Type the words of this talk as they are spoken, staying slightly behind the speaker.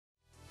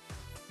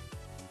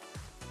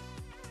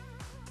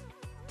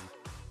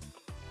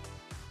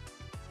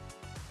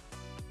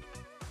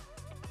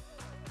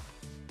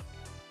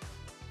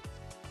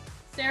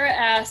Sarah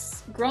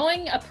asks,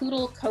 growing a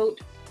poodle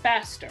coat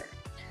faster.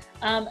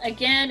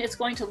 Again, it's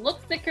going to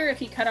look thicker if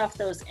you cut off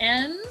those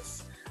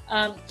ends.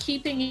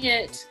 Keeping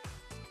it,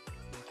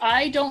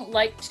 I don't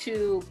like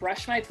to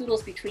brush my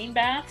poodles between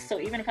baths. So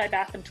even if I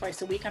bath them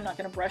twice a week, I'm not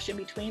going to brush in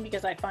between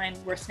because I find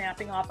we're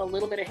snapping off a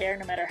little bit of hair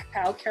no matter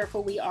how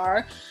careful we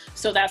are.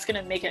 So that's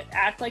going to make it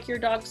act like your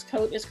dog's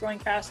coat is growing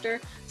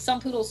faster. Some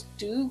poodles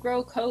do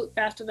grow coat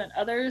faster than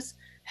others.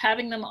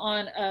 Having them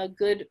on a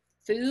good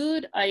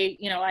food, I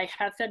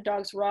have fed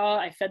dogs raw,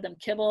 I fed them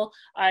kibble.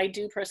 I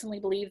do personally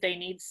believe they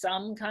need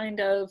some kind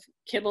of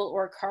kibble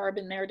or carb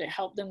in there to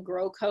help them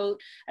grow coat.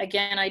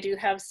 Again, I do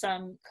have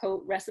some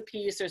coat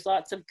recipes. There's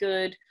lots of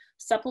good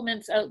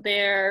supplements out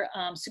there.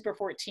 Super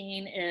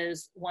 14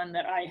 is one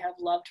that I have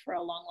loved for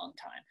a long, long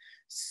time.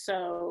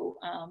 So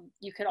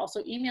you could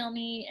also email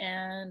me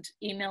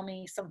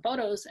some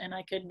photos and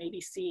I could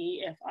maybe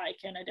see if I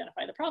can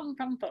identify the problem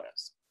from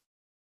photos.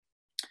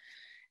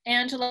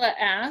 Angela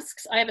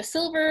asks, I have a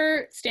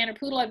silver standard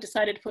poodle I've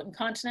decided to put in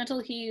Continental.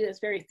 He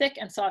is very thick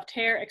and soft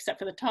hair, except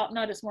for the top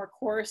knot is more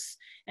coarse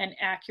and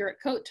accurate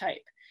coat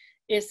type.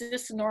 Is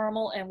this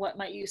normal and what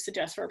might you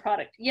suggest for a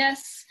product?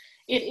 Yes,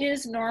 it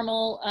is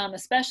normal,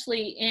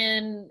 especially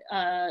in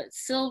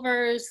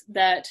silvers,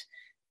 that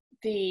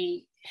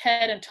the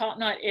head and top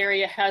knot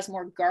area has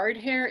more guard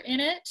hair in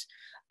it.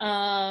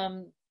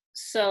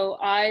 So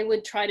I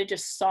would try to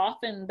just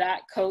soften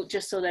that coat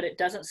just so that it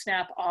doesn't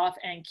snap off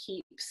and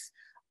keeps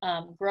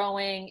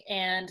growing.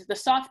 And the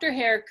softer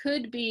hair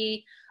could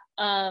be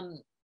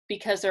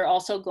because they're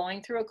also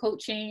going through a coat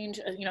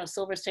change.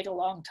 Silvers take a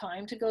long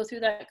time to go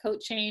through that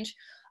coat change.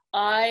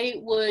 I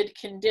would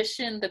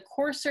condition the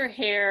coarser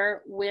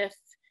hair with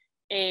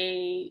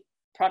a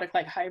product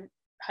like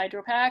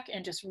Hydropack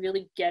and just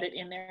really get it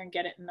in there and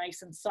get it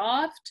nice and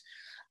soft.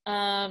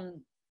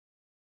 And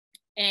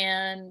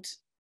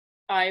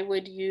I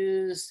would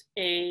use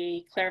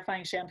a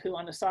clarifying shampoo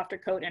on the softer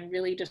coat and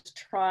really just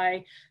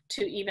try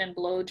to even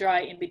blow dry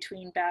in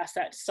between baths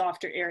that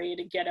softer area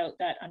to get out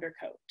that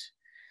undercoat.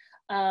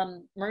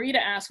 Marita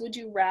asks, would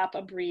you wrap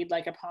a breed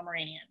like a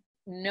Pomeranian?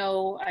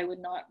 No, I would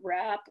not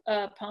wrap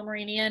a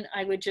Pomeranian.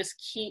 I would just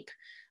keep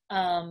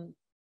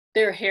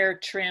their hair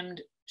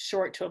trimmed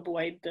short to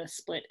avoid the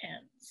split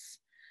ends.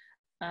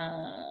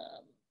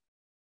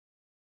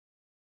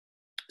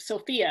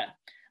 Sophia,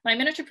 my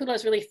miniature poodle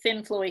has really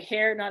thin, flowy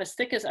hair, not as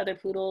thick as other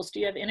poodles. Do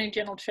you have any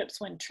gentle tips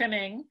when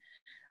trimming?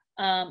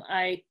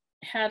 I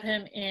have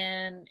him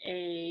in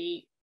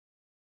a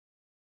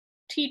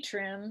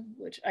T-trim,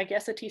 which I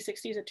guess a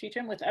T60 is a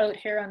T-trim, without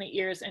hair on the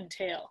ears and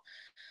tail.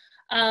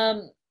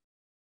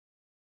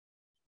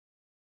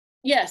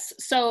 Yes,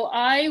 so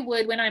I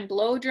would, when I'm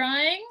blow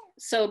drying,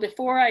 so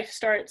before I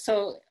start,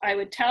 so I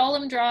would towel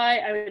them dry,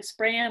 I would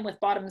spray them with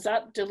bottoms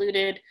up,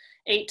 diluted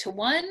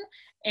 8:1,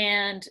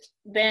 and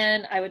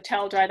then I would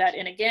towel dry that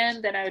in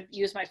again. Then I would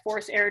use my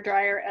force air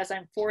dryer. As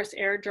I'm force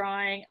air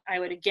drying, I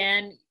would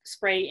again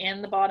spray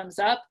in the bottoms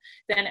up.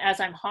 Then as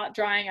I'm hot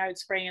drying, I would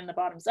spray in the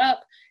bottoms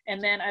up, and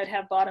then I would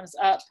have bottoms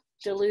up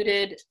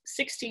diluted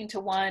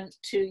 16:1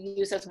 to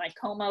use as my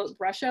comb out,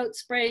 brush out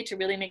spray to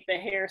really make the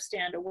hair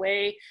stand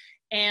away.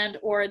 And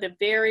or the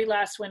very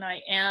last when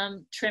I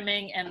am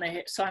trimming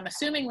and so I'm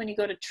assuming when you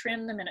go to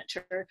trim the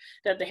miniature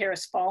that the hair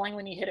is falling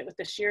when you hit it with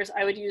the shears,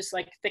 I would use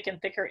like thick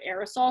and thicker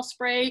aerosol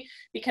spray,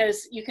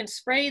 because you can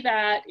spray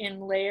that in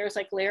layers,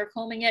 like layer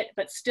combing it,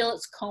 but still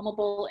it's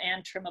combable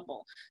and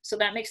trimmable. So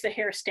that makes the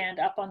hair stand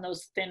up on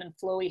those thin and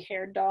flowy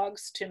haired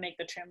dogs to make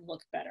the trim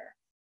look better.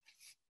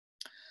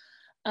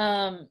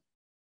 And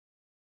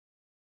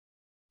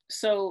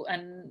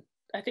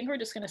I think we're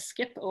just going to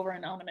skip over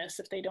Anonymous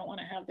if they don't want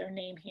to have their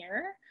name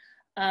here.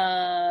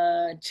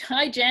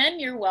 Hi,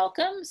 Jen, you're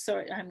welcome.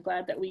 So I'm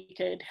glad that we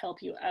could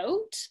help you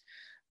out.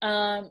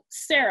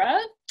 Sarah,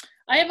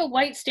 I have a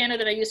white standard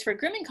that I use for a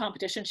grooming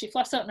competition. She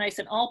fluffs out nice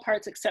in all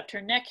parts except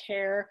her neck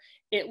hair.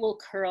 It will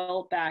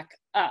curl back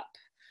up.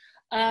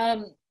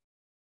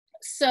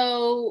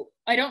 So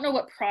I don't know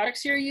what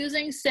products you're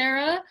using,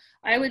 Sarah.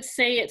 I would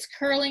say it's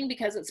curling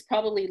because it's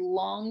probably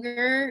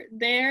longer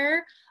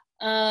there.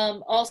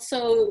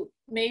 Also,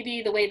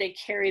 maybe the way they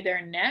carry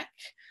their neck.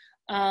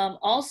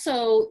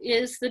 Also,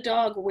 is the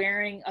dog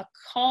wearing a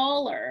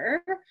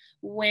collar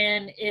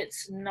when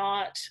it's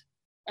not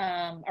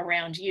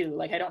around you?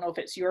 Like, I don't know if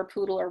it's your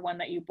poodle or one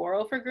that you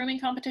borrow for grooming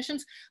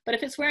competitions, but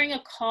if it's wearing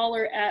a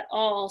collar at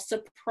all,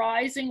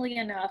 surprisingly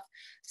enough,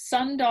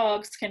 some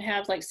dogs can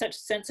have like such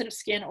sensitive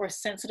skin or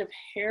sensitive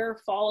hair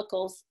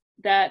follicles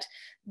that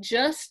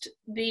just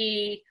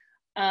the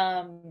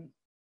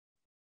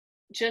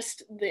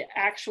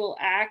actual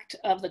act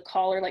of the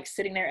collar, like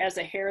sitting there as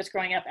the hair is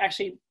growing up,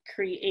 actually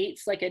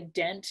creates like a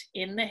dent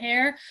in the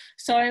hair.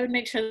 So I would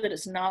make sure that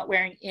it's not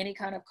wearing any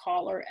kind of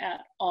collar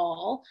at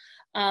all.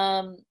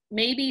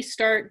 Maybe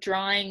start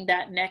drying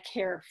that neck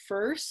hair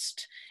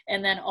first,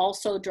 and then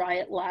also dry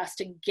it last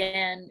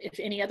again. If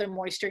any other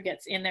moisture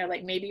gets in there,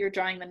 like maybe you're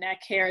drying the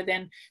neck hair,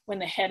 then when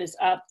the head is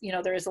up,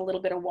 there is a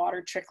little bit of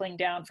water trickling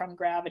down from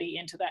gravity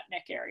into that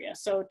neck area.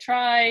 So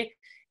try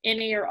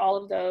any or all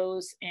of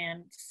those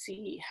and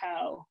see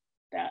how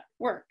that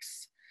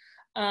works.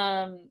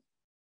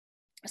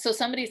 So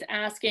somebody's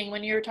asking,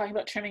 when you're talking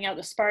about trimming out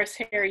the sparse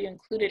hair, you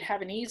included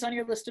Havanese on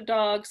your list of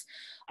dogs.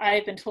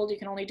 I've been told you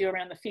can only do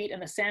around the feet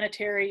and the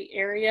sanitary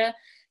area.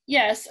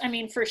 Yes, I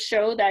mean, for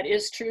show, that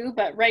is true.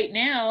 But right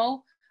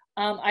now,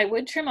 I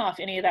would trim off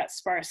any of that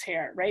sparse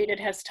hair, right? It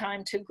has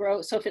time to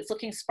grow. So if it's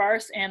looking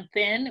sparse and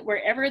thin,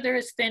 wherever there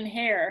is thin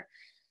hair,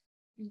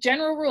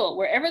 general rule,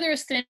 wherever there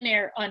is thin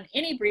hair on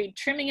any breed,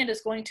 trimming it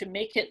is going to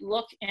make it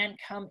look and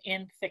come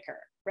in thicker,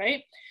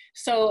 right?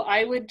 So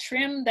I would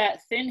trim that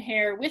thin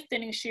hair with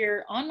thinning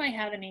shear on my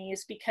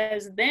Havanese,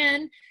 because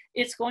then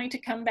it's going to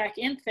come back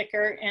in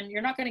thicker, and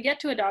you're not going to get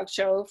to a dog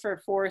show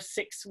for 4 or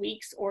 6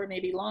 weeks or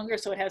maybe longer.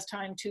 So it has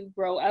time to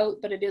grow out,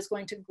 but it is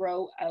going to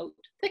grow out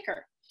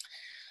thicker.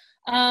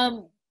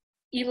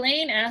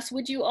 Elaine asks,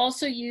 would you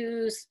also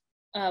use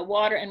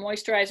water and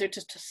moisturizer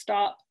to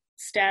stop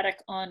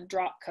static on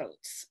drop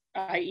coats,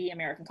 i.e.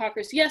 American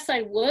Cockers? Yes,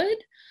 I would.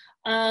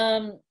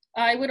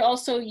 I would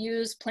also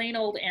use plain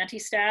old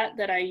anti-stat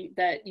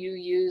that you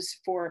use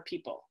for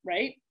people,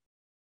 right?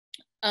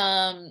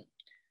 And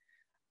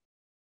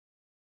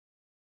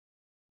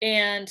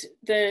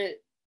the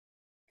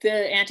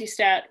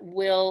anti-stat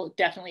will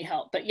definitely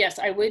help. But yes,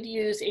 I would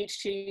use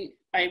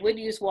I would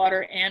use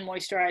water and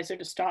moisturizer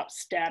to stop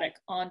static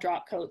on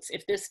drop coats.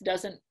 If this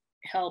doesn't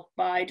help,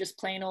 buy just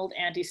plain old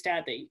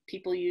anti-stat that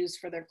people use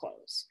for their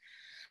clothes.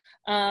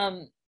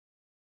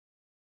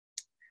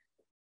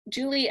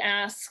 Julie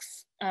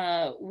asks,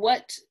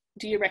 what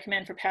do you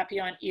recommend for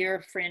Papillon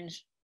ear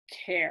fringe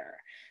care?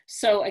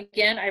 So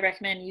again, I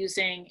recommend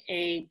using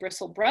a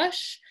bristle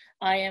brush.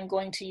 I am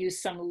going to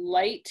use some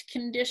light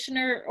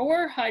conditioner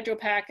or Hydro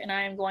Pack, and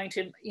I am going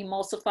to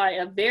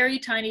emulsify a very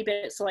tiny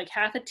bit, so like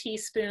half a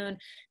teaspoon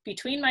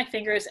between my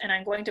fingers, and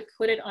I'm going to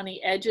put it on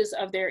the edges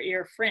of their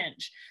ear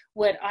fringe.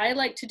 What I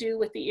like to do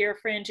with the ear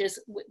fringe is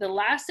the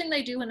last thing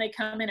they do when they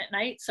come in at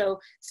night, so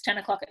it's 10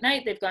 o'clock at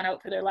night, they've gone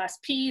out for their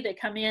last pee, they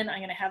come in,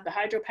 I'm gonna have the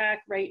Hydro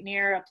Pack right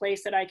near a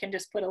place that I can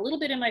just put a little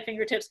bit in my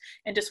fingertips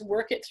and just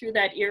work it through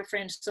that ear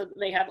fringe, so that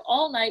they have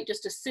all night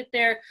just to sit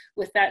there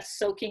with that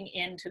soaking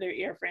into their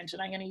ear fringe.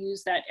 And I'm gonna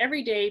use that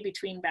every day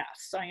between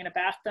baths. So I'm gonna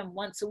bath them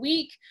once a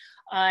week.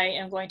 I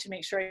am going to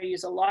make sure I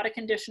use a lot of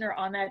conditioner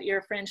on that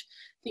ear fringe.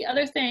 The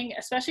other thing,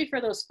 especially for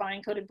those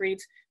fine coated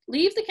breeds,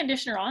 leave the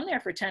conditioner on there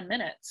for 10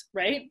 minutes,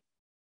 right?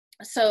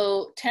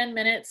 So 10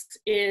 minutes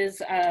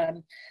is a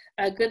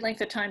good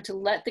length of time to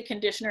let the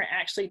conditioner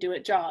actually do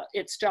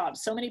its job.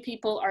 So many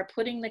people are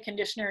putting the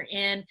conditioner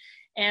in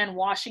and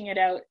washing it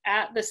out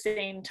at the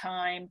same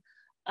time.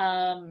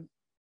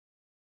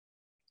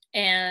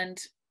 And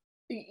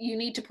you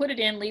need to put it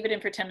in, leave it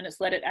in for 10 minutes,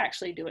 let it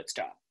actually do its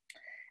job.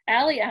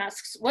 Allie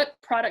asks, what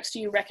products do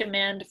you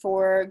recommend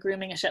for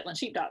grooming a Shetland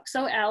Sheepdog?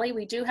 So Allie,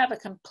 we do have a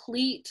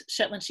complete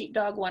Shetland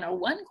Sheepdog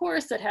 101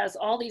 course that has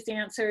all these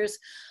answers.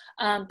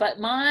 But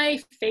my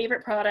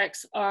favorite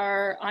products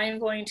are, I am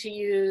going to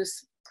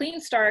use Clean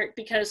Start,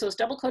 because those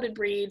double coated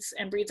breeds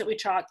and breeds that we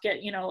chalk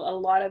get, you know, a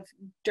lot of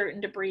dirt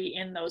and debris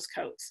in those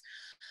coats.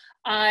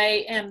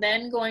 I am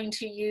then going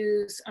to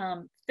use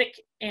thick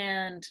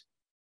and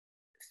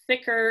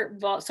thicker,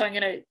 so I'm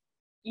going to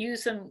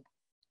use some,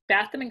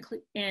 bath them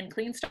in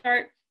Clean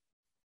Start,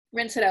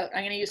 rinse it out.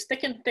 I'm going to use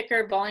thick and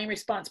thicker volume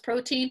response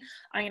protein.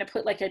 I'm going to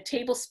put like a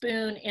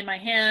tablespoon in my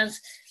hands,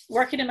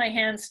 work it in my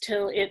hands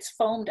till it's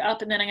foamed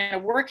up, and then I'm going to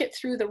work it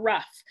through the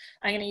rough.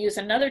 I'm going to use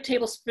another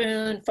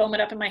tablespoon, foam it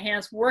up in my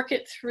hands, work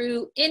it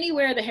through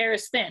anywhere the hair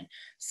is thin.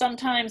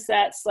 Sometimes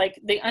that's like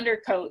the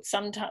undercoat,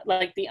 sometimes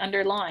like the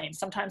underline,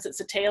 sometimes it's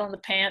the tail and the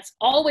pants,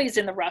 always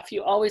in the rough.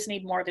 You always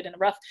need more of it in the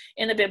rough,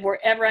 in the bib,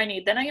 wherever I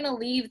need. Then I'm going to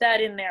leave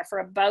that in there for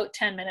about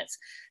 10 minutes.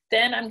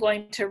 Then I'm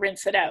going to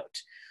rinse it out.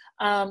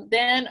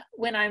 Then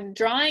when I'm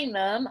drying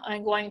them,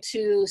 I'm going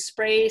to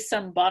spray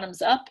some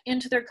bottoms up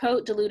into their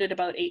coat, diluted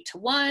about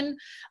 8:1.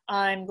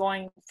 I'm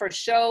going, for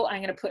show,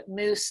 I'm going to put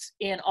mousse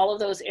in all of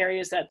those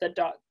areas that the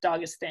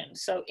dog is thin.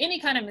 So any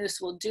kind of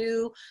mousse will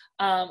do.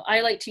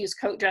 I like to use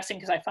coat dressing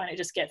because I find it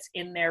just gets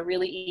in there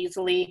really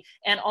easily.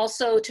 And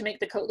also to make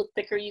the coat look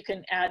thicker, you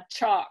can add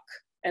chalk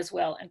as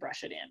well and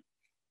brush it in.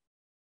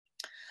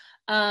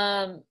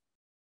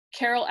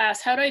 Carol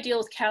asks, how do I deal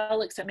with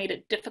cowlicks that made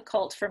it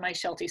difficult for my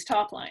Shelties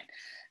top line?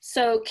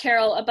 So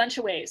Carol, a bunch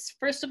of ways.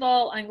 First of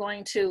all, I'm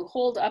going to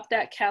hold up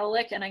that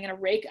cowlick and I'm going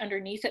to rake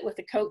underneath it with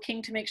the Coat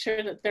King to make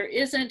sure that there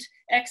isn't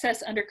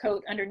excess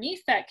undercoat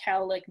underneath that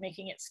cowlick,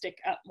 making it stick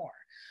up more.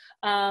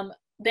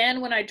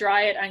 Then when I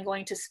dry it, I'm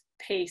going to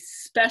pay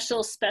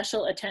special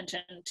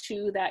attention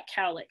to that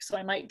cowlick. So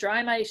I might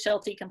dry my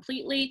Sheltie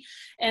completely,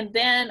 and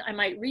then I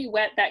might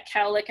re-wet that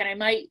cowlick, and I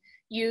might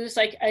use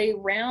like a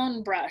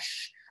round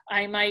brush.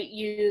 I might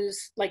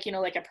use like, you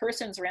know, like a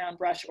person's round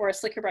brush or a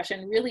slicker brush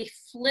and really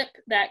flip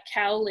that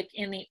cowlick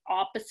in the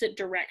opposite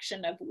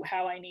direction of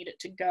how I need it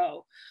to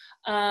go.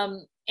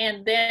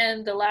 And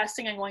then the last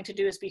thing I'm going to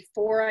do is,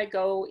 before I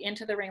go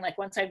into the ring, like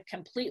once I've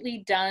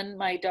completely done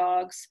my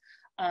dog's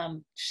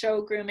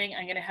show grooming,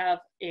 I'm going to have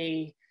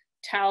a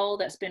towel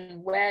that's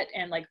been wet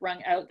and like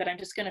wrung out that I'm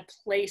just going to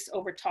place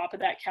over top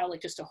of that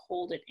cowlick just to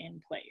hold it in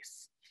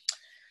place.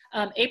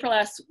 April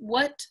asks,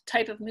 what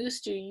type of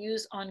mousse do you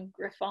use on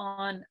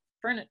Griffon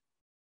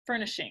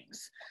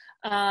furnishings?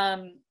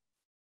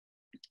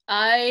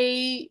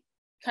 I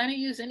kind of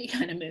use any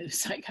kind of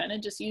mousse. I kind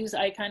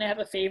of have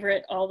a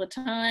favorite all the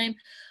time.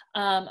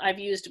 I've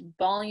used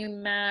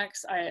Volume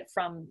Max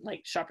from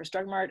like Shoppers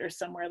Drug Mart or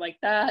somewhere like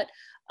that.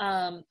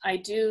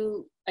 I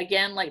do,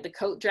 again, like the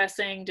coat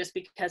dressing just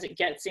because it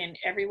gets in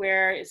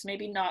everywhere. It's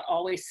maybe not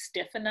always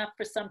stiff enough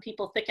for some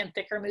people. Thick and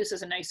Thicker mousse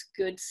is a nice,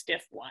 good,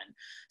 stiff one.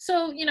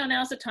 So, you know,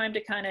 now's the time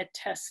to kind of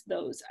test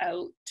those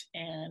out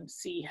and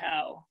see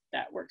how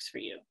that works for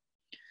you.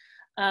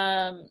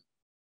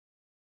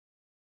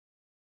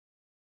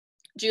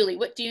 Julie,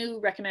 what do you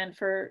recommend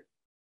for,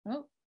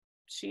 oh,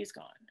 she's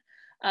gone.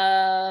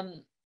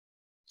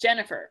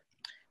 Jennifer,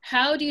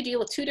 how do you deal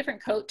with two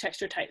different coat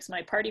texture types?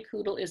 My party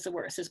poodle is the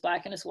worst. His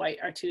black and his white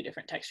are two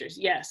different textures.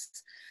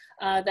 Yes,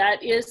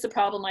 that is the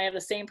problem. I have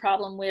the same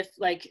problem with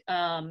like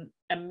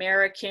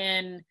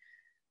American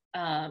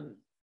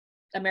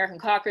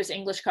Cockers,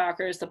 English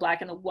Cockers, the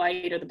black and the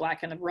white or the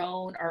black and the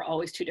roan are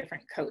always two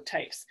different coat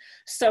types.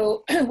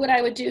 So what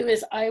I would do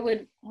is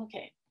okay,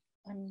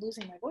 I'm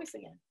losing my voice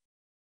again.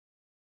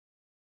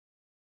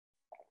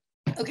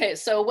 Okay,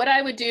 so what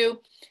I would do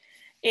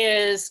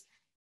is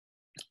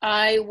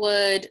I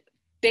would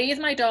bathe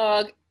my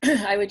dog.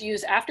 I would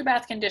use after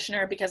bath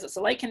conditioner because it's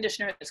a light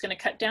conditioner. It's going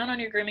to cut down on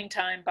your grooming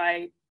time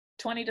by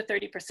 20 to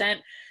 30%.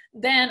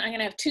 Then I'm going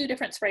to have two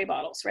different spray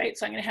bottles, right?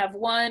 So I'm going to have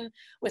one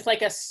with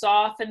like a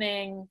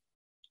softening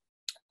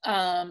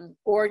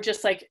or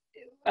just like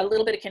a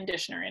little bit of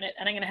conditioner in it.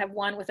 And I'm going to have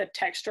one with a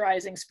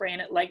texturizing spray in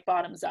it, like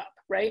bottoms up,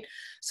 right?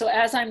 So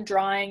as I'm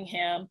drying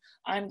him,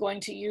 I'm going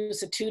to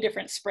use the two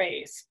different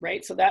sprays,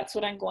 right? So that's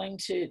what I'm going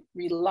to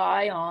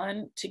rely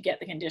on to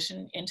get the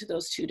condition into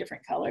those two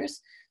different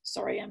colors.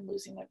 Sorry, I'm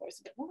losing my voice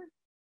a bit more.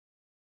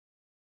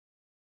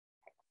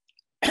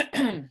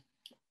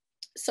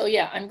 So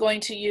yeah, I'm going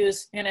to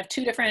have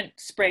two different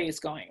sprays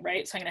going,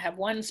 right? So I'm going to have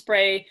one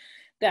spray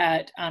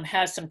that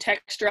has some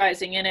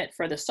texturizing in it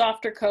for the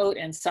softer coat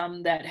and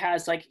some that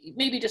has like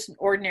maybe just an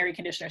ordinary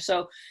conditioner.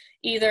 So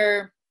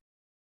either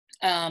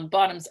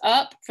bottoms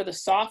up for the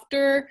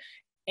softer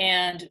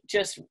and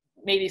just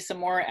maybe some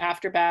more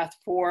after bath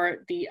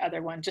for the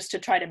other one, just to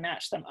try to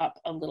match them up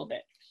a little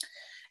bit.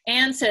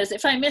 Anne says,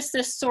 if I missed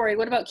this, sorry,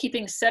 what about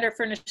keeping setter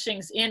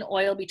furnishings in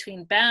oil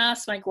between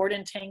baths? My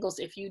Gordon tangles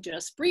if you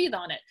just breathe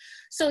on it.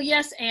 So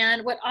yes,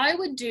 Anne, what I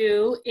would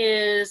do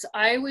is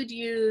I would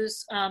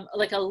use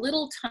like a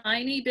little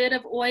tiny bit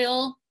of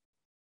oil.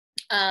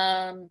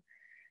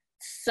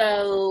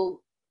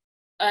 So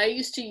I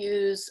used to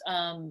use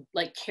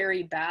like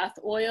Kerry bath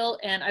oil,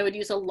 and I would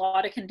use a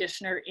lot of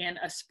conditioner in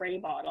a spray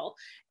bottle.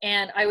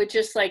 And I would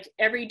just like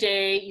every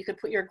day you could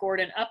put your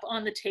Gordon up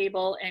on the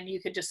table and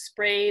you could just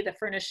spray the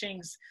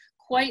furnishings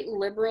quite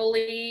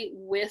liberally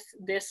with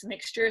this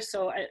mixture.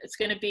 So it's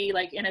going to be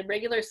like in a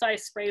regular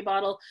size spray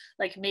bottle,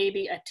 like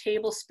maybe a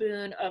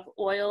tablespoon of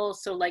oil.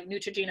 So like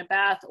Neutrogena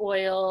bath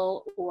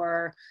oil,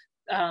 or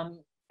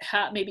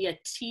maybe a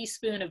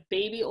teaspoon of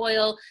baby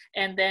oil,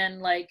 and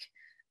then like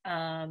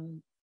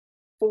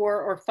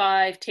 4 or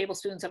 5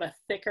 tablespoons of a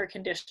thicker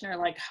conditioner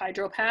like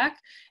Hydro Pack,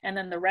 and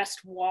then the rest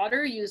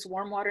water. Use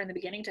warm water in the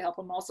beginning to help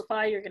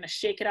emulsify. You're going to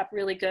shake it up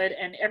really good,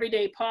 and every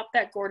day pop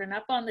that Gordon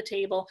up on the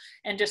table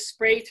and just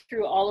spray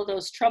through all of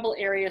those trouble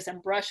areas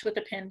and brush with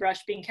the pin brush,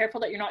 being careful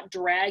that you're not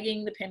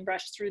dragging the pin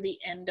brush through the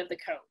end of the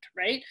coat,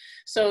 right?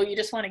 So you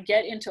just want to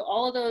get into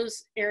all of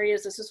those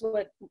areas. This is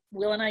what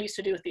Will and I used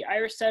to do with the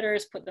Irish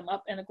setters, put them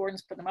up, and the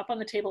Gordons, put them up on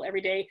the table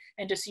every day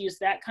and just use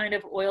that kind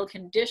of oil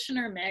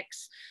conditioner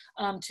mix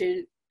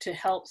to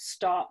help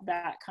stop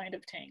that kind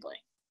of tangling.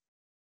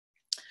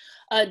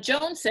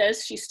 Joan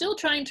says she's still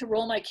trying to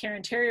roll my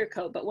Cairn Terrier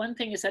coat, but one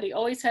thing is that he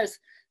always has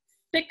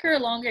thicker,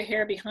 longer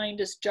hair behind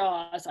his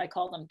jaws. I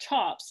call them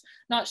chops.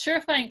 Not sure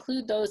if I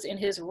include those in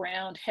his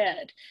round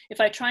head.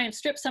 If I try and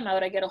strip some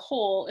out, I get a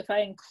hole. If I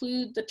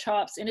include the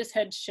chops in his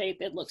head shape,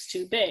 it looks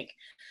too big.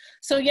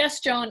 So yes,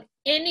 Joan,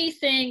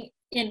 anything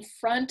in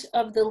front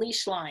of the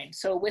leash line.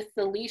 So with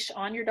the leash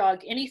on your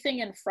dog, anything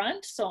in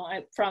front. So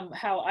from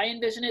how I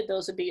envision it,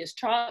 those would be his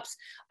chops.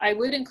 I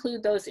would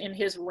include those in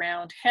his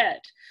round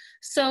head.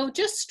 So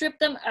just strip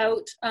them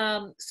out.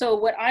 So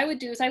what I would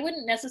do is I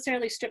wouldn't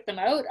necessarily strip them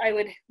out. I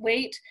would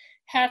wait,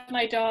 have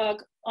my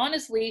dog on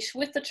his leash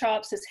with the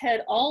chops, his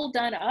head all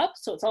done up.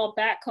 So it's all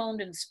back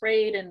combed and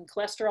sprayed and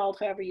cholesterol,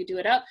 however you do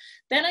it up.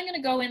 Then I'm going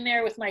to go in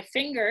there with my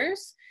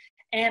fingers,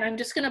 and I'm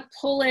just going to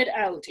pull it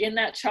out in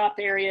that chop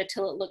area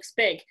till it looks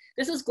big.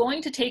 This is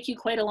going to take you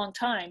quite a long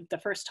time the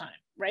first time,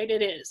 right?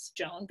 It is,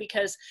 Joan,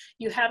 because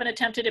you haven't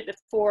attempted it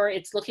before.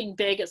 It's looking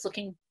big, it's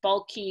looking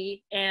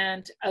bulky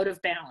and out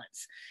of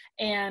balance.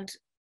 And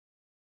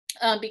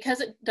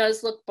because it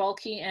does look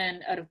bulky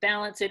and out of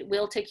balance, it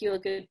will take you a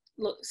good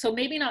look. So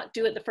maybe not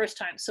do it the first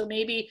time. So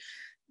maybe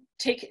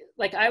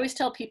like I always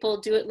tell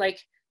people, do it like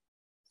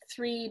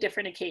 3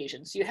 different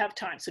occasions. You have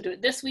time. So do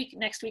it this week,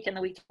 next week, and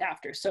the week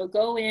after. So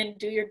go in,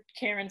 do your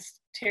Cairns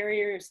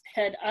terrier's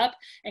head up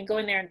and go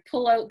in there and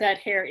pull out that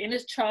hair in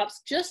his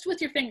chops, just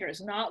with your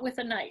fingers, not with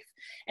a knife.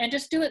 And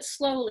just do it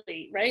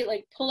slowly, right?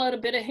 Like pull out a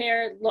bit of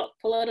hair, look,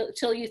 pull out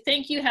until you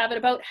think you have it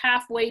about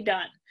halfway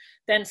done.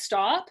 Then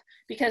stop,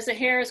 because the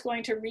hair is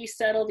going to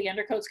resettle, the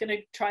undercoat's going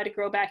to try to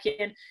grow back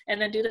in, and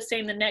then do the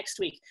same the next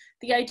week.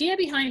 The idea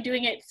behind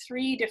doing it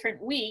 3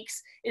 different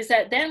weeks is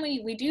that then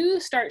we do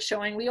start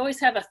showing, we always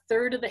have a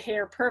third of the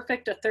hair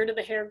perfect, a third of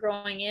the hair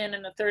growing in,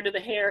 and a third of the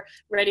hair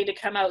ready to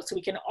come out, so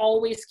we can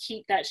always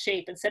keep that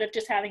shape instead of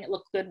just having it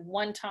look good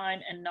one time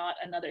and not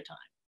another time.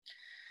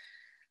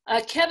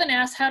 Kevin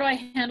asks, how do I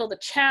handle the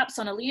chaps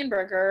on a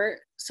Leonberger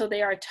so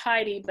they are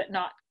tidy but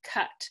not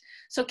cut?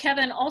 So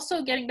Kevin,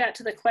 also getting back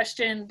to the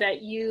question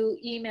that you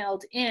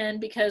emailed in,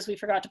 because we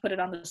forgot to put it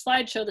on the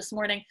slideshow this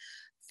morning,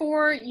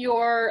 for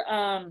your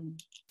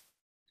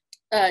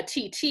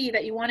TT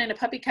that you want in a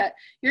puppy cut,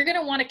 you're going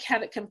to want to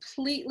have it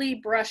completely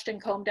brushed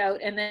and combed out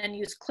and then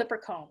use clipper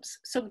combs.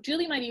 So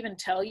Julie might even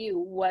tell you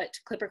what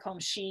clipper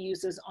combs she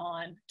uses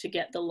on to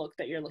get the look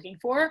that you're looking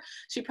for.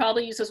 She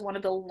probably uses one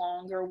of the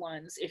longer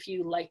ones if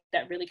you like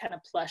that really kind of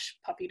plush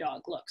puppy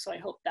dog look. So I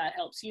hope that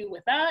helps you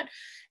with that.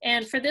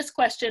 And for this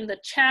question, the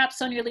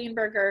chaps on your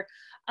Leonberger,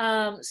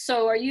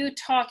 so are you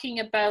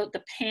talking about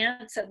the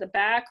pants at the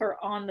back or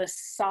on the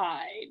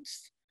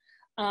sides?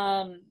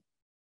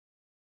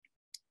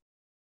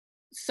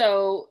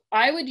 So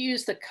I would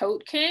use the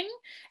Coat King,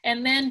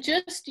 and then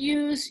just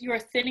use your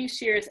thinning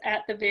shears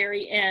at the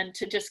very end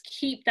to just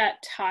keep that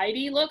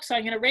tidy look. So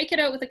I'm going to rake it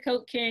out with the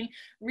Coat King,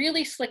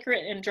 really slicker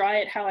it and dry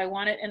it how I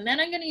want it. And then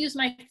I'm going to use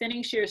my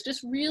thinning shears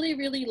just really,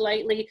 really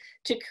lightly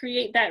to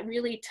create that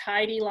really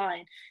tidy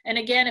line. And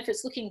again, if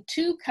it's looking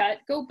too cut,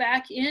 go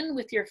back in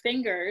with your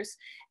fingers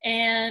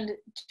and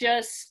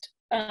just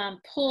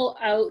pull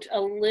out a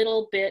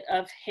little bit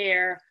of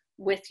hair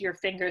with your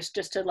fingers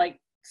just to like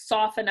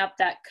soften up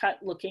that cut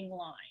looking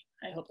line.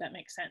 I hope that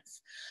makes sense.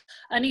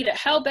 Anita,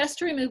 how best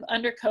to remove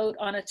undercoat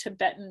on a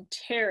Tibetan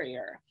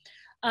Terrier?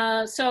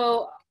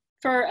 So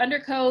for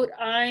undercoat,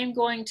 I'm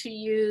going to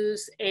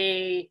use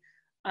a,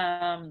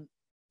 I'm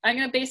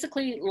going to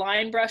basically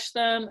line brush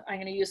them. I'm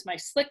going to use my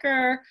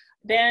slicker.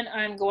 Then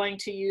I'm going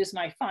to use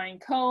my fine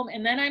comb.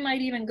 And then I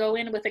might even go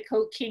in with a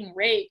Coat King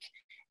rake.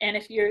 And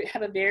if you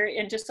have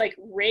and just like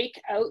rake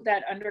out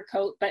that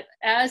undercoat, but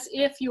as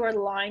if you are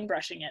line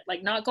brushing it,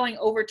 like not going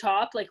over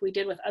top like we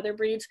did with other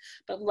breeds,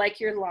 but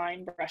like you're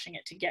line brushing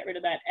it to get rid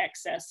of that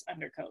excess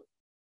undercoat.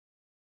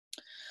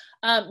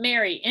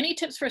 Mary, any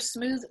tips for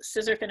smooth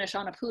scissor finish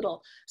on a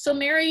poodle? So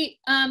Mary,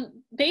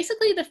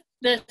 basically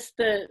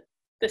the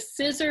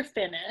scissor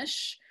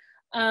finish,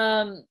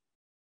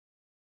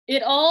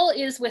 it all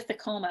is with the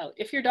comb out.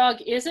 If your dog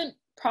isn't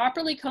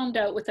properly combed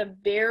out with a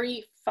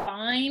very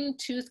fine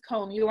tooth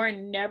comb, you are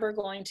never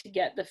going to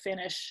get the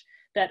finish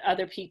that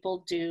other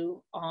people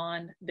do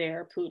on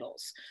their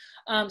poodles.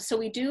 So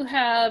we do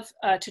have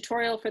a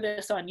tutorial for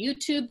this on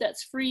YouTube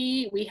that's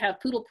free. We have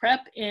Poodle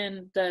Prep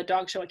in the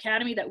Dog Show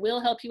Academy that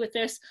will help you with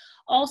this.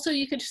 Also,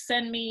 you could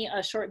send me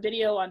a short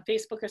video on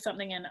Facebook or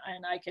something and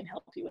I can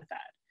help you with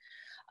that.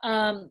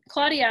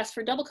 Claudia asked,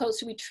 for double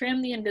coats, do we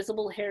trim the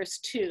invisible hairs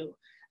too?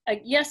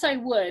 Yes, I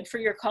would. For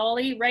your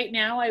collie, right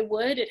now I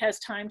would. It has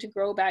time to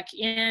grow back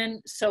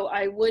in, so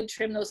I would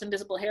trim those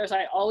invisible hairs.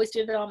 I always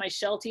did it on my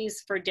Shelties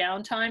for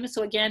downtime.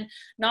 So again,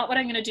 not what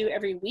I'm going to do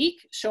every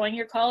week, showing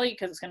your collie,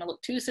 because it's going to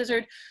look too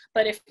scissored.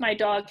 But if my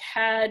dog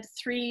had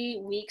 3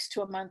 weeks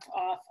to a month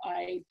off,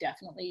 I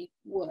definitely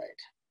would.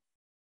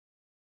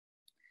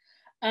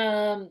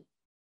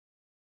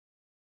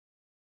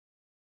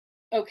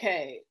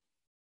 Okay.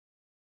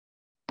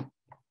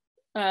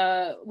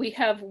 We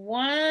have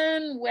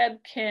one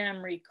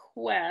webcam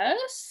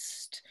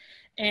request,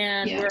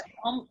 and yeah. we're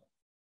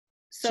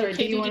so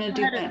Katie, do you want to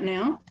do that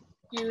now?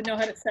 You know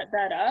how to set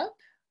that up?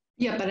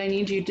 Yeah, but I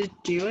need you to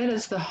do it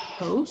as the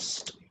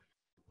host.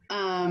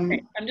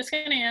 Okay, I'm just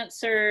going to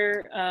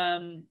answer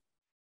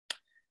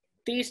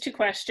these 2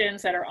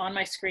 questions that are on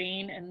my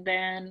screen, and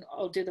then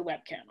I'll do the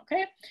webcam,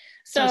 okay?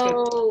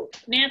 So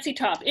Nancy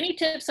Top, any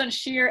tips on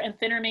shear and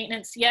thinner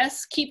maintenance?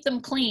 Yes, keep them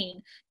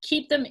clean.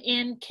 Keep them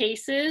in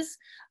cases.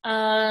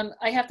 I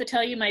have to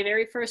tell you, my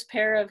very first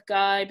pair of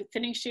guide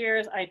thinning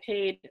shears, I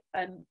paid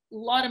a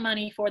lot of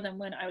money for them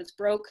when I was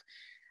broke,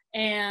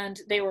 and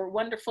they were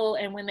wonderful.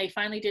 And when they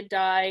finally did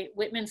die,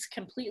 Whitman's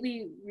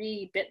completely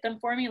re-bit them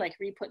for me, like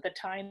re-put the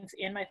tines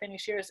in my thinning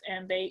shears,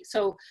 and they,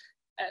 so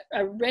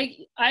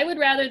I would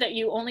rather that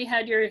you only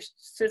had your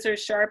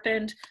scissors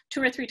sharpened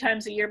 2 or 3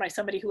 times a year by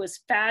somebody who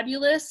was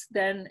fabulous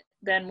than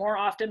more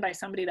often by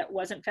somebody that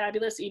wasn't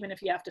fabulous, even if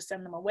you have to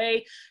send them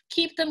away.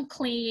 Keep them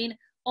clean,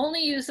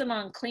 only use them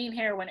on clean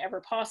hair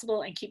whenever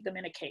possible, and keep them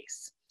in a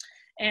case.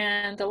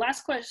 And the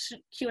last question,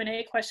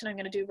 Q&A question I'm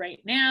going to do right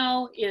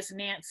now is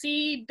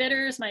Nancy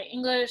Bitters. My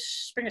English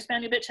Springer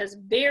Spaniel bitch has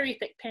very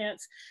thick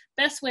pants.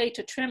 Best way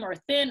to trim or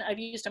thin? I've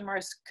used a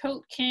Mars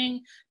Coat King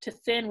to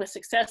thin with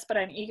success, but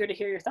I'm eager to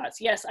hear your thoughts.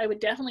 Yes, I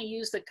would definitely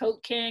use the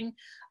Coat King.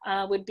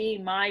 Would be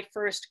my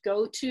first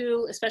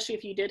go-to, especially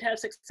if you did have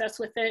success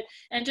with it.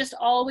 And just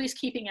always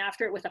keeping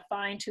after it with a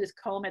fine-tooth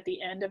comb at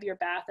the end of your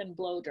bath and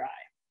blow dry.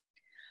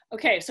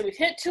 Okay, so we've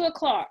hit 2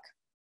 o'clock.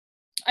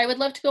 I would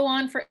love to go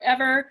on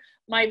forever.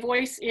 My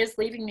voice is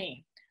leaving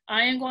me.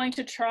 I am going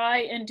to try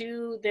and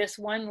do this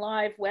one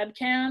live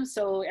webcam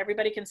so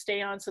everybody can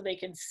stay on so they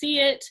can see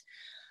it.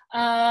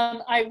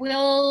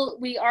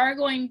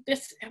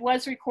 This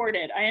was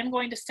recorded. I am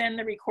going to send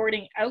the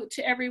recording out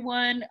to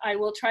everyone. I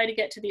will try to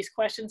get to these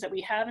questions that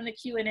we have in the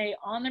Q&A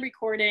on the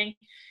recording.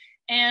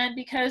 And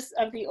because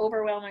of the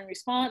overwhelming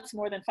response,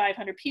 more than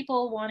 500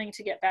 people wanting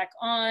to get back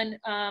on,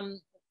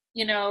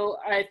 you know,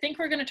 I think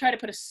we're going to try to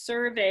put a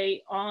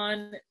survey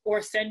on,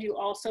 or send you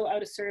also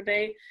out a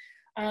survey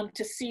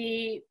to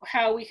see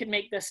how we can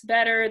make this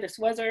better. This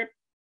was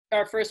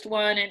our first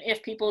one, and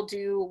if people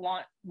do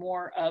want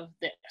more of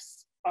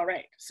this. All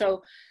right,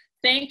 so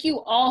thank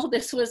you all.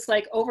 This was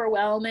like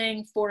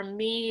overwhelming for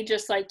me,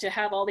 just like to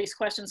have all these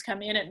questions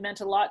come in. It meant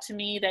a lot to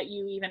me that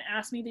you even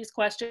asked me these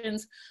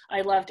questions.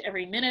 I loved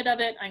every minute of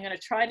it. I'm going to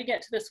try to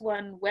get to this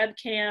one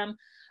webcam.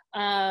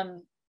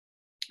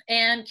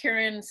 And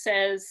Karen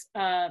says,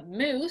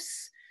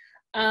 mousse.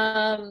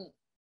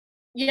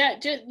 Yeah,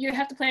 you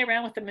have to play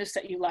around with the mousse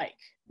that you like,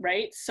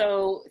 right?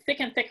 So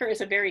Thick and Thicker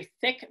is a very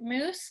thick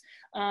mousse.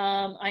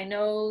 I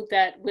know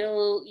that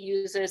Will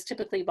uses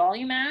typically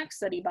Volumax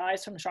that he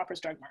buys from the Shoppers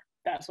Drug Mart.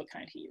 That's what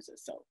kind he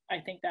uses. So I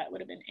think that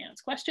would have been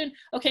Anne's question.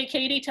 Okay,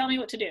 Katie, tell me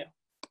what to do.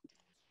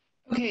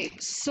 Okay,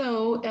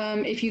 so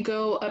if you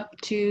go up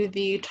to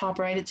the top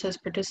right, it says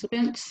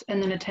participants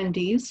and then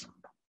attendees.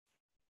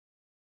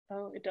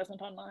 Oh, it doesn't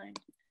on mine.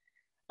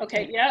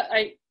 Okay, yeah,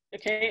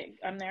 okay,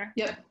 I'm there.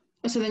 Yep.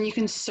 So then you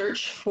can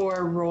search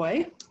for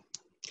Roy.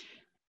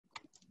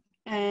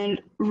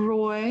 And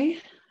Roy,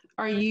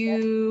 are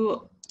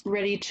you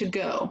ready to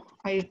go?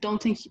 I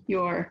don't think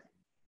your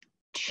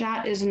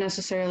chat is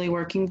necessarily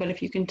working, but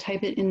if you can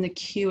type it in the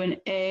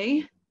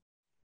Q&A.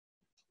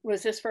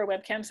 Was this for a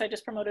webcam? So I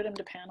just promoted him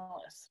to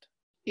panelist.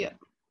 Yeah.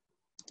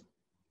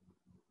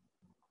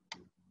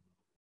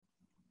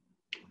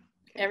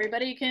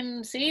 Everybody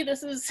can see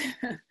this is,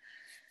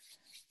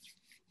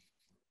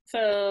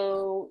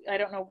 so I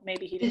don't know,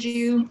 maybe he did.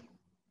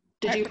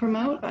 Did you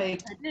promote? I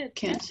did.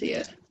 Can't see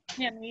it.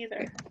 Yeah, me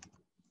either.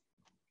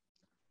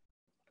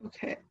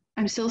 Okay,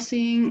 I'm still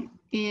seeing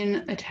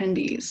in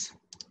attendees.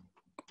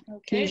 Okay.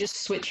 Can you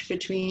just switch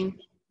between?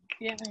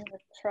 Yeah, I'm gonna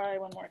try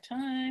one more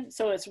time.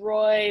 So it's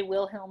Roy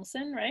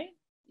Wilhelmsen, right?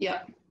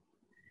 Yeah.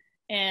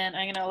 And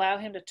I'm gonna allow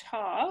him to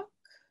talk.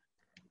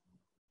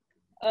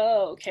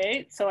 Oh,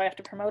 okay, so I have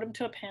to promote him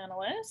to a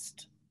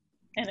panelist.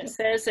 And it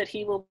says that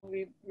he will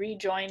be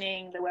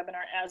rejoining the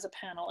webinar as a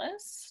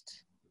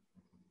panelist.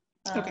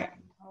 Okay.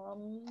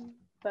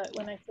 But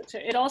when I switch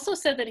it also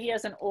said that he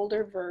has an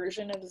older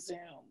version of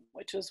Zoom,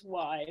 which is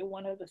why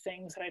one of the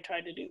things that I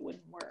tried to do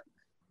wouldn't work.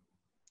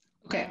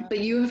 Okay, but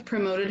you have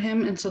promoted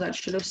him, and so that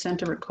should have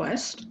sent a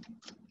request.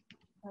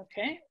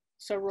 Okay,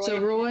 so Roy. So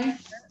Roy,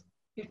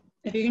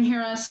 if you can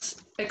hear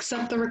us,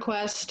 accept the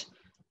request.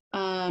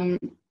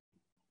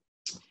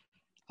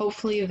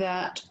 Hopefully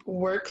that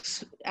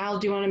works. Al,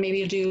 do you want to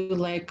maybe do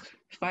like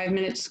 5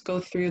 minutes, go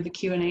through the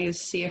Q&As,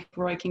 see if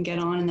Roy can get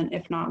on, and then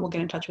if not, we'll get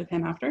in touch with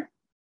him after?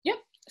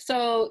 Yep.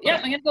 So yeah,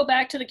 Okay. I'm gonna go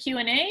back to the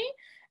Q&A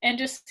and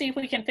just see if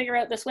we can figure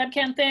out this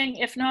webcam thing.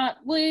 If not,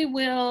 we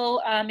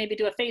will maybe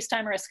do a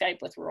FaceTime or a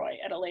Skype with Roy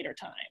at a later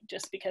time,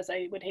 just because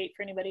I would hate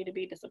for anybody to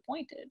be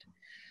disappointed.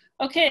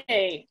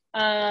 Okay,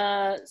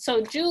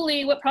 so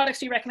Julie, what products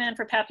do you recommend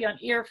for Papillon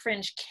ear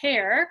fringe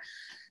care?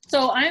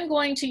 So I'm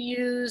going to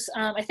use,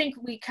 I think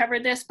we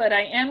covered this, but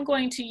I am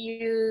going to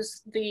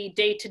use the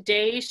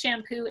Day-to-Day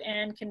shampoo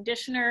and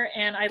conditioner,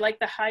 and I like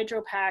the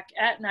Hydro Pack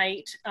at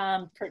night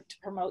to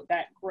promote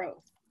that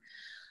growth.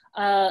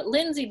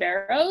 Lindsay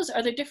Barrows,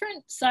 are there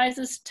different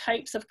sizes,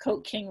 types of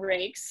Coat King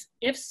rakes?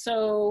 If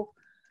so,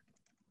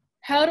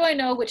 how do I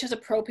know which is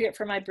appropriate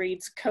for my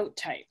breed's coat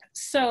type?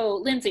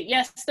 So Lindsay,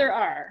 yes, there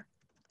are.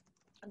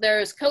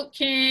 There's Coat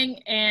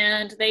King,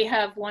 and they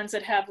have ones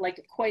that have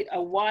like quite a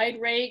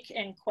wide rake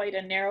and quite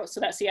a narrow, so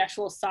that's the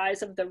actual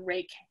size of the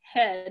rake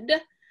head.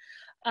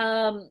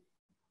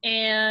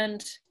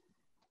 And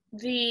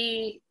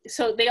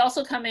so they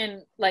also come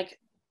in like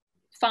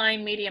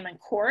fine, medium, and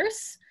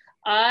coarse.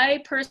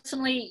 I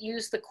personally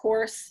use the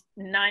coarse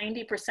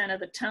 90%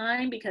 of the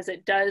time because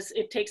it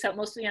takes out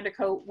most of the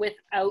undercoat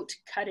without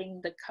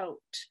cutting the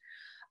coat.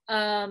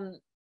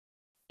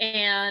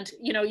 And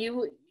you know,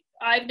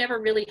 I've never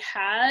really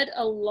had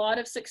a lot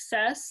of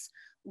success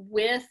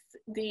with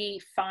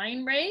the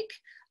fine rake.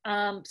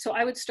 So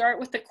I would start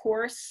with the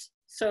coarse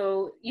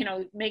So, you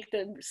know, make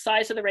the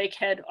size of the rake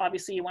head,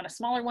 obviously you want a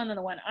smaller one than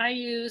the one I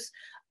use.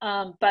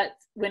 But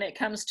when it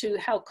comes to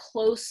how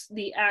close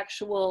the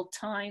actual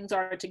tines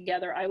are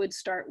together, I would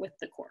start with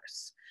the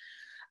coarse.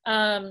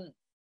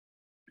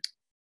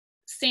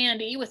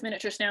 Sandy with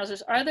Miniature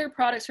Schnauzers, are there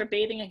products for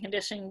bathing and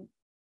conditioning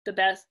the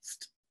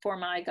best for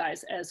my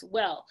guys as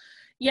well?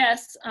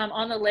 Yes,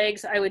 on the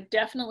legs, I would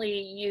definitely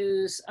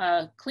use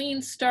Clean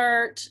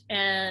Start,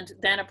 and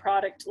then a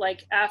product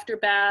like After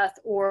Bath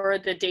or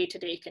the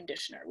Day-to-Day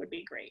conditioner would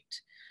be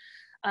great.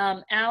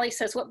 Allie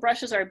says, what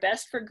brushes are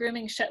best for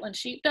grooming Shetland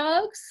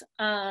sheepdogs?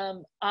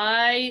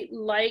 I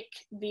like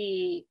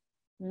the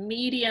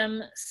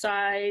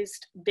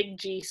medium-sized Big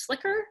G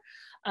Slicker.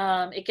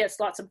 It gets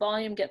lots of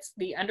volume, gets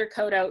the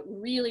undercoat out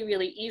really,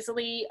 really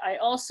easily. I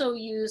also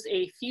use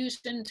a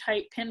fusion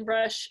type pin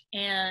brush,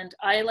 and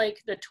I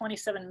like the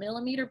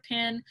 27mm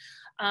pin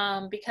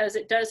because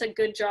it does a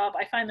good job.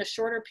 I find the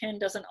shorter pin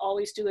doesn't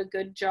always do a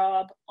good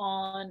job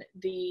on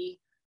the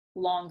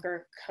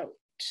longer coat.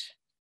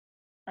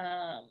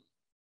 I'm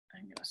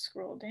gonna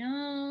scroll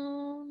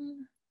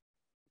down.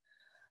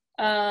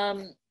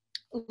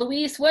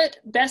 Louise, what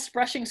best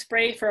brushing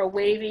spray for a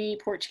wavy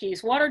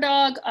Portuguese water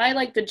dog? I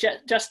like the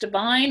Just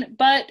Divine,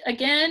 but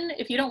again,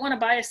 if you don't want to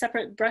buy a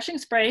separate brushing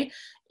spray,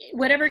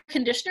 whatever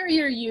conditioner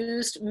you're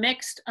used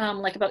mixed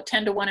like about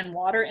 10-to-1 in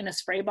water in a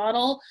spray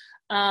bottle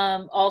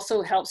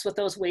also helps with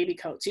those wavy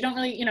coats. You don't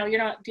really, you know, you're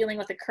not dealing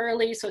with a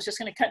curly, so it's just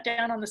going to cut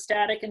down on the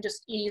static, and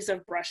just ease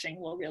of brushing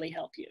will really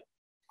help you.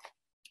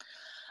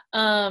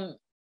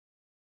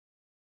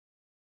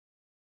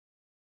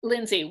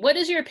 Lindsay, what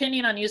is your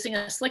opinion on using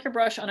a slicker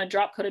brush on a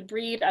drop-coated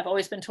breed? I've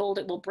always been told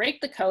it will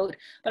break the coat,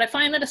 but I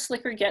find that a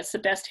slicker gets the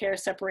best hair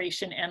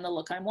separation and the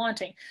look I'm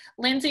wanting.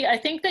 Lindsay, I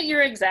think that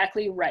you're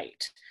exactly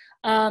right.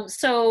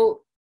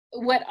 So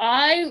what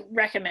I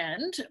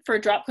recommend for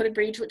drop-coated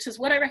breeds, which is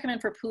what I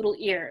recommend for poodle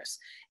ears,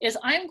 is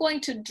I'm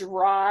going to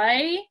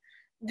dry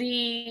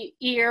the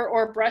ear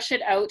or brush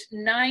it out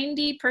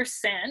 90%.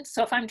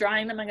 So if I'm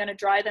drying them, I'm going to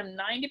dry them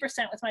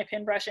 90% with my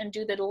pin brush and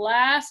do the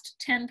last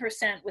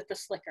 10% with the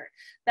slicker.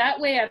 That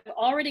way I've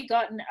already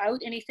gotten out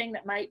anything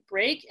that might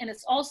break. And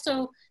it's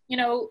also, you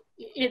know,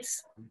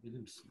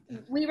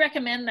 we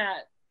recommend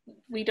that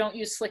we don't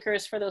use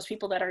slickers for those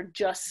people that are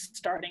just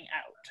starting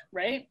out,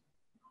 right?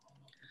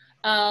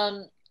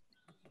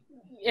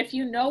 If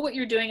you know what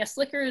you're doing, a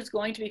slicker is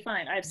going to be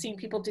fine. I've seen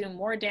people do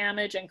more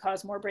damage and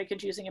cause more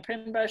breakage using a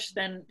pin brush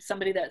than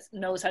somebody that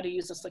knows how to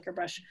use a slicker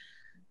brush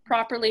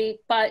properly.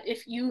 But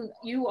if you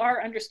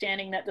are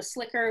understanding that the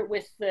slicker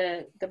with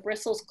the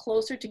bristles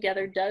closer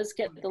together does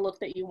get the look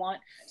that you want,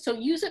 so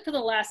use it for the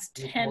last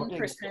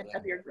 10%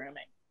 of your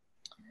grooming.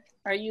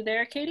 Are you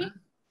there, Katie?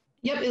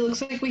 Yep, it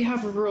looks like we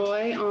have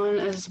Roy on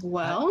as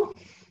well.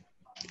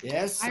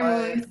 Yes. Hi,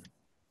 Roy.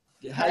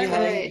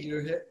 Hi.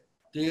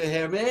 Do you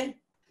hear me?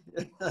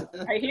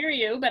 I hear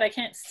you, but I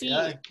can't see.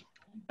 Yeah.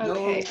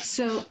 Okay,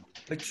 so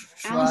try.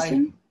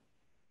 Allison,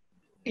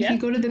 if you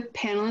go to the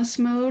panelist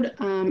mode,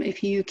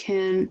 if you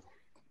can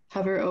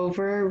hover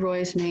over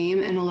Roy's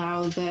name and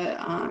allow the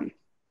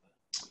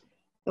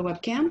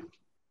webcam,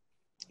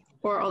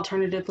 or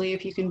alternatively,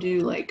 if you can do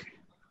like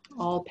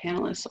all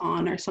panelists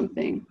on or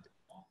something.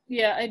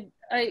 Yeah,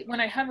 I when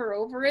I hover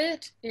over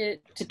it,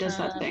 it does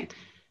that thing.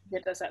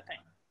 It does that thing.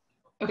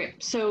 Okay,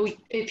 so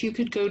if you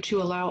could go to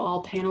allow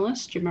all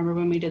panelists, do you remember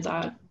when we did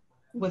that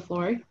with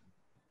Lori?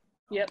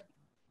 Yep.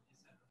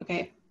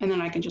 Okay, and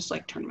then I can just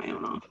like turn my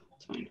own off.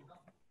 It's fine.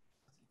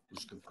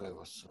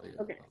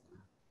 Okay,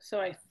 so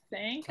I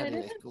think I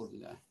did it.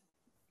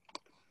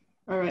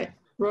 All right,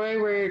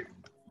 Roy, we're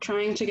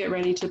trying to get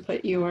ready to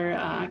put your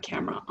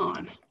camera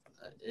on.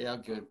 Yeah,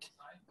 good.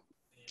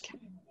 Okay.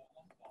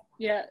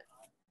 Yeah,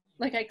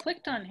 like I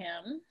clicked on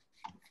him.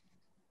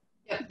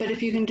 Yeah, but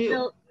if you can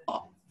do,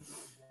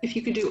 if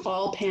you could do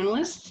all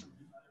panelists.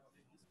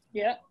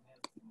 Yeah.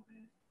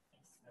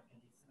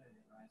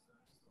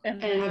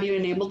 And have you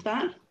enabled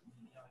that?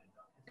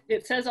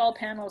 It says all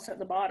panels at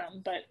the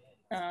bottom, but.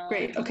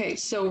 Great. Okay.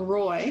 So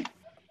Roy.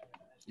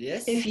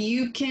 Yes. If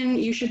you can,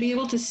 you should be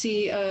able to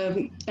see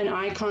an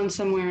icon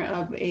somewhere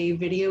of a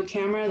video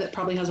camera that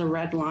probably has a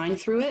red line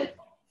through it.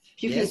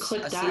 If you can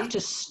click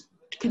that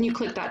can you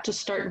click that to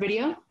start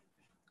video?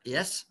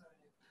 Yes.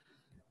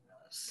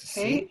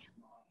 Okay.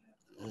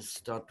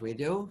 Start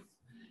video.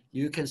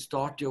 You can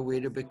start your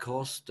video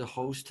because the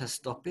host has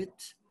stopped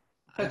it.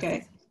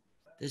 Okay.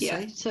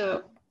 Yeah.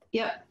 So,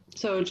 yeah.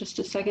 So just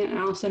a second,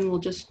 Allison, we'll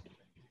just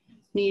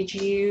need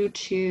you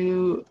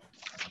to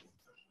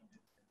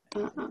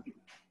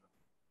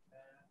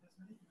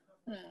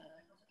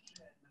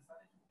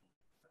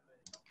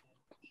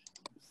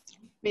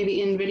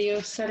maybe in video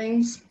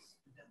settings.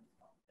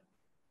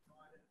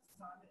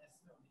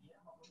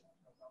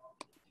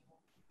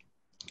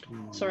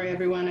 Sorry,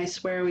 everyone. I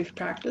swear we've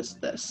practiced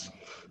this.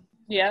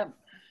 Yeah.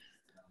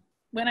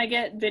 When I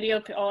get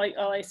video,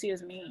 all I see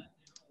is me.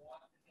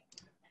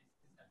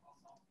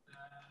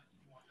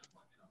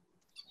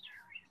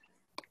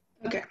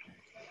 Okay.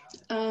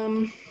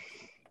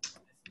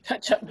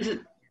 Touch up.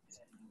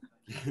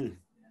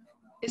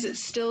 Is it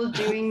still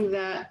doing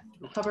that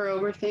hover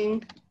over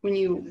thing when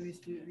you?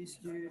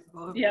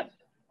 Yep.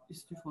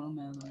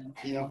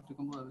 Ja.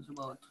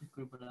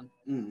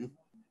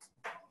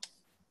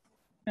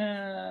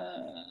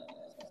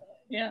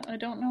 Yeah, I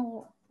don't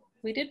know.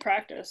 We did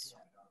practice,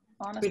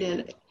 honestly. We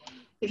did.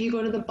 If you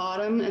go to the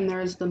bottom and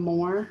there's the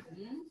more.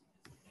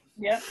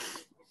 Yep.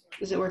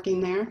 Is it working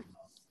there?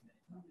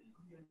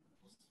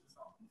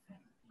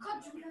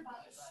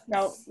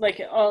 No,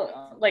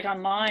 like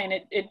on mine,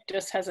 it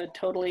just has a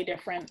totally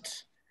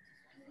different.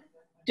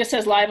 Just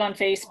says live on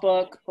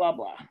Facebook, blah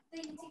blah.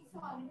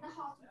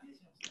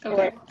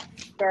 Okay. Or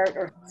start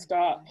or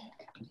stop.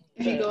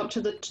 If you go up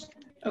to the,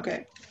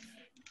 okay.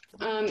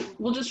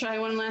 We'll just try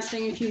one last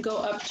thing. If you go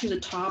up to the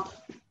top,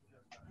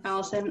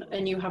 Allison,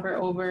 and you hover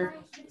over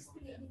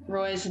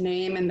Roy's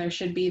name, and there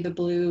should be the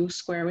blue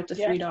square with the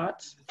 3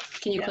 dots.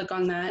 Can you click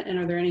on that, and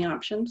are there any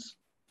options?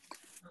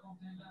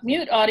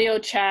 Mute audio,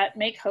 chat,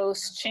 make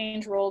host,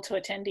 change role to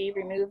attendee,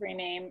 remove,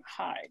 rename,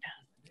 hide.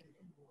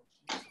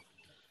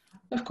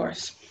 Of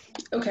course.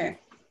 Okay.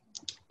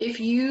 If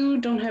you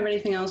don't have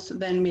anything else,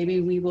 then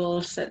maybe we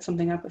will set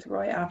something up with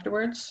Roy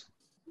afterwards.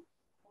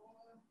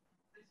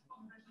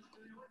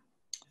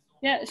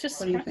 Yeah, it's just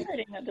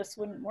frustrating that this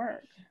wouldn't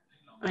work.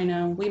 I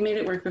know. We made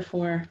it work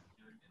before.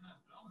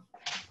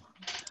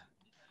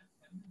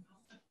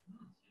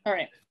 All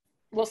right.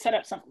 We'll set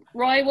up something.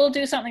 Roy, we'll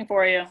do something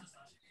for you.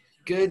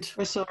 Good.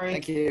 We're sorry.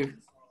 Thank you.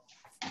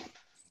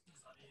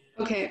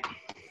 Okay.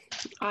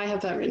 I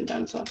have that written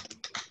down, so.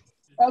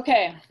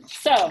 Okay.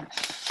 So,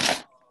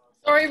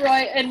 sorry,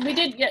 Roy. And we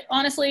did get,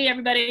 honestly,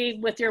 everybody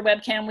with your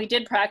webcam, we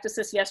did practice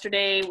this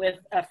yesterday with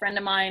a friend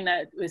of mine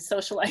that was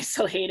social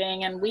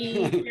isolating, and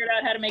we figured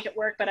out how to make it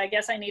work, but I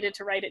guess I needed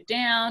to write it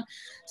down.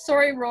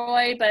 Sorry,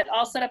 Roy, but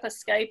I'll set up a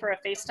Skype or a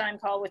FaceTime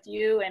call with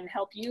you and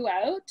help you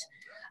out.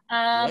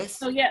 Yes.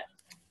 So yeah,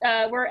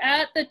 we're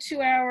at the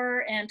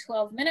 2-hour and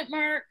 12-minute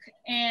mark.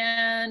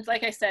 And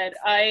like I said,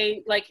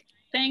 I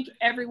thank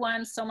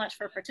everyone so much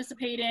for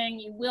participating.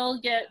 You will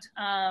get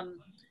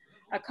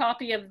a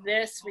copy of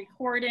this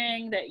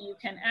recording that you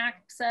can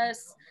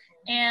access.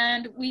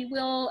 And we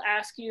will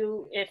ask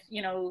you if,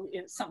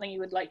 it's something you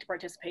would like to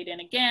participate in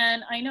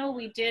again. I know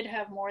we did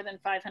have more than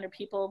 500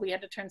 people. We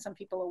had to turn some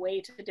people away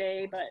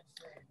today, but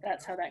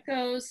that's how that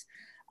goes.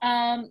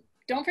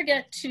 Don't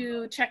forget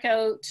to check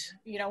out,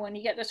 when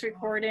you get this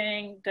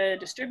recording, the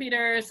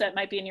distributors that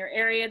might be in your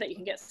area that you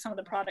can get some of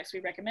the products we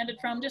recommended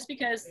from, just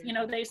because,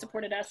 they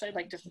supported us. I'd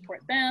like to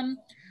support them.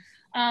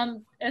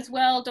 As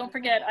well, don't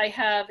forget, I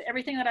have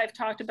everything that I've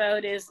talked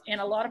about is in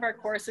a lot of our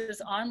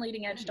courses on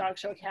Leading Edge Dog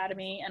Show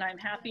Academy, and I'm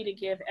happy to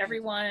give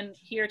everyone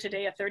here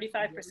today a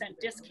 35%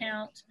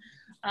 discount.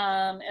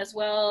 As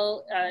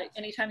well,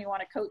 anytime you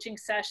want a coaching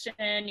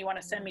session, you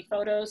want to send me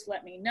photos,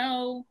 let me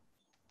know.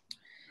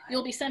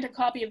 You'll be sent a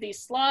copy of these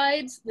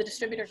slides, the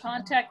distributor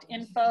contact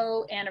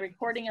info, and a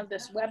recording of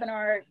this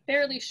webinar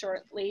fairly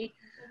shortly.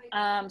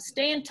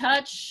 Stay in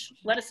touch.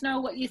 Let us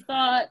know what you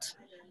thought.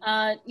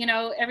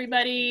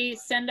 Everybody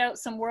send out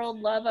some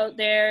world love out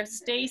there.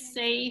 Stay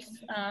safe.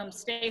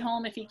 Stay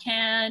home if you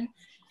can.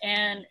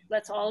 And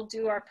let's all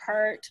do our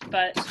part.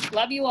 But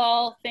love you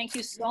all. Thank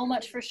you so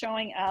much for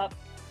showing up.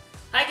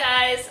 Hi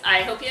guys.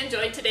 I hope you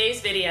enjoyed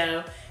today's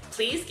video.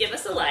 Please give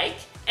us a like.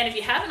 And if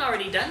you haven't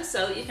already done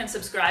so, you can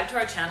subscribe to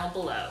our channel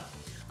below.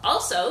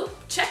 Also,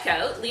 check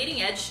out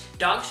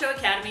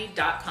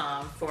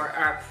leadingedgedogshow.academy.com for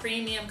our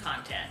premium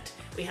content.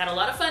 We had a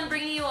lot of fun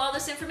bringing you all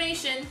this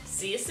information.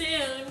 See you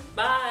soon.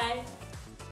 Bye.